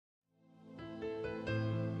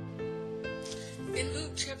In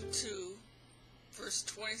Luke chapter 2, verse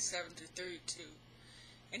 27 to 32,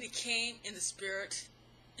 and he came in the Spirit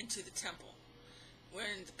into the temple,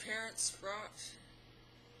 when the parents brought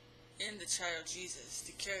in the child Jesus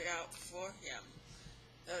to carry out before him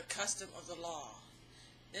the custom of the law.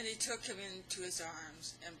 Then he took him into his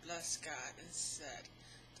arms and blessed God and said,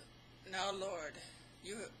 Now, Lord,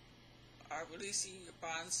 you are releasing your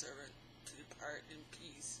bondservant to depart in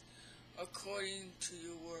peace, according to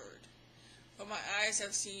your word. For my eyes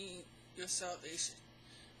have seen your salvation,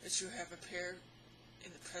 that you have prepared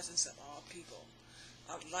in the presence of all people,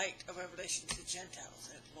 a light of revelation to the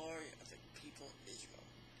Gentiles and the glory of the people Israel.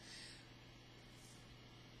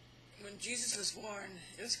 When Jesus was born,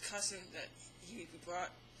 it was custom that he would be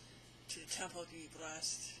brought to the temple to be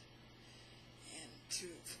blessed and to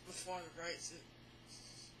perform the rites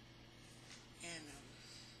and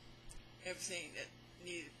everything that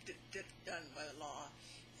needed done by the law.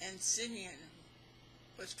 And Simeon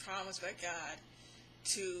was promised by God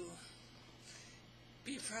to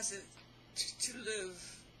be present, to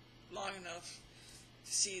live long enough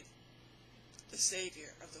to see the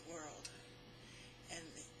Savior of the world, and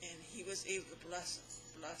he was able to bless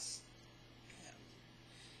him,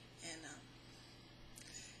 and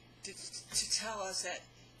to tell us that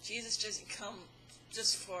Jesus doesn't come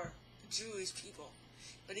just for Jewish people,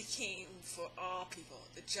 but he came for all people,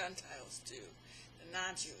 the Gentiles too, the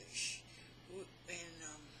non-Jewish. And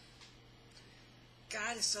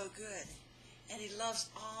God is so good, and he loves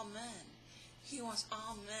all men. He wants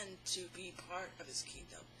all men to be part of his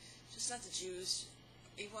kingdom, just not the Jews.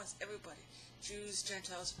 He wants everybody, Jews,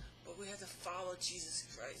 Gentiles, but we have to follow Jesus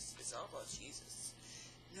Christ. It's all about Jesus,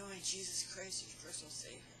 knowing Jesus Christ is your personal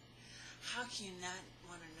Savior. How can you not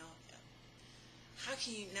want to know him? How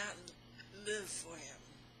can you not live for him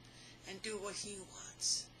and do what he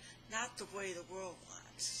wants, not the way the world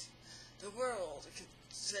wants? The world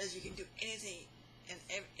says you can do anything in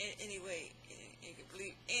any way, you can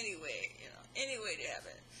believe any way, any way to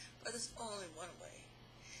heaven. But there's only one way.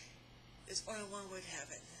 There's only one way to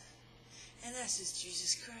heaven, and that's just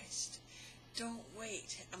Jesus Christ. Don't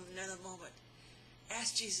wait another moment.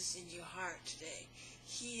 Ask Jesus in your heart today.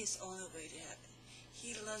 He is the only way to heaven.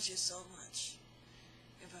 He loves you so much.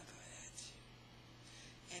 Remember that.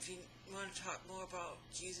 And if you want to talk more about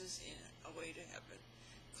Jesus and a way to heaven,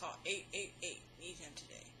 call 888, Need Him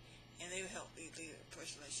today, and they will help you lead a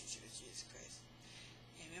personal relationship with Jesus Christ.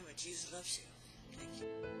 And remember, Jesus loves you. Thank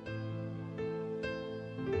you.